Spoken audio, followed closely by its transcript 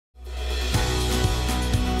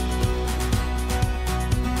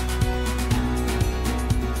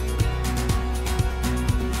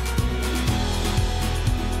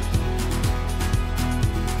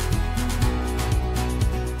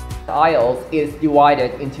IELTS is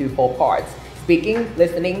divided into 4 parts: speaking,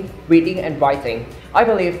 listening, reading, and writing. I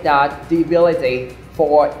believe that the ability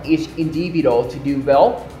for each individual to do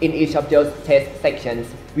well in each of those test sections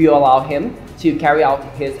will allow him to carry out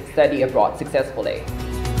his study abroad successfully.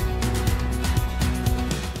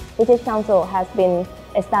 British Council has been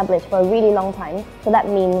established for a really long time, so that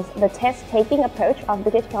means the test-taking approach of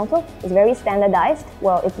British Council is very standardized.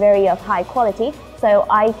 Well, it's very of high quality, so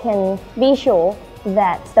I can be sure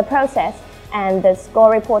that the process and the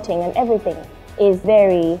score reporting and everything is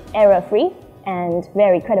very error-free and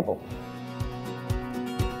very credible.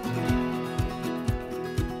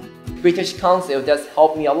 British Council does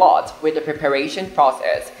help me a lot with the preparation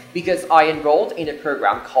process because I enrolled in a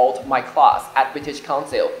program called My Class at British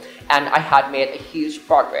Council, and I had made a huge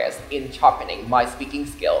progress in sharpening my speaking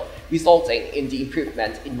skill, resulting in the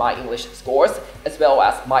improvement in my English scores as well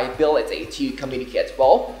as my ability to communicate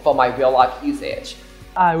well for my real-life usage.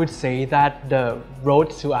 I would say that the Road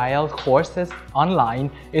to IELTS courses online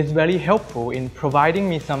is very helpful in providing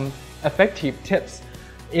me some effective tips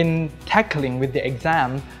in tackling with the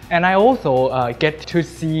exam, and I also get to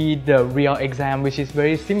see the real exam, which is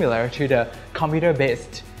very similar to the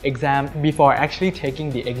computer-based exam before actually taking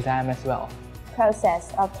the exam as well.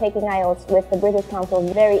 Process of taking IELTS with the British Council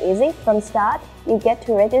is very easy. From start, you get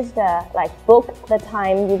to register, book the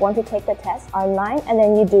time you want to take the test online, and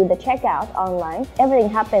then you do the checkout online. Everything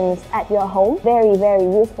happens at your home. Very, very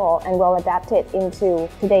useful and well adapted into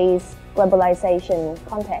today's globalization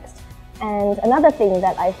context. And another thing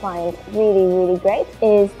that I find really, really great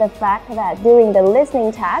is the fact that during the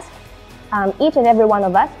listening task, each and every one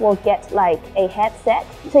of us will get a headset,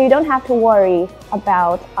 so you don't have to worry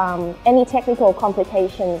about any technical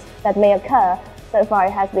complications that may occur. So far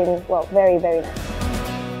it has been, well, very, very nice.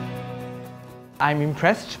 I'm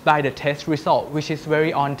impressed by the test result, which is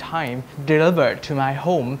very on time, delivered to my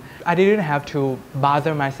home. I didn't have to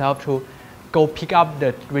bother myself to go pick up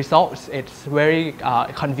the results. It's very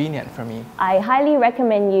convenient for me. I highly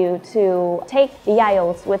recommend you to take the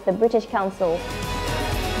IELTS with the British Council.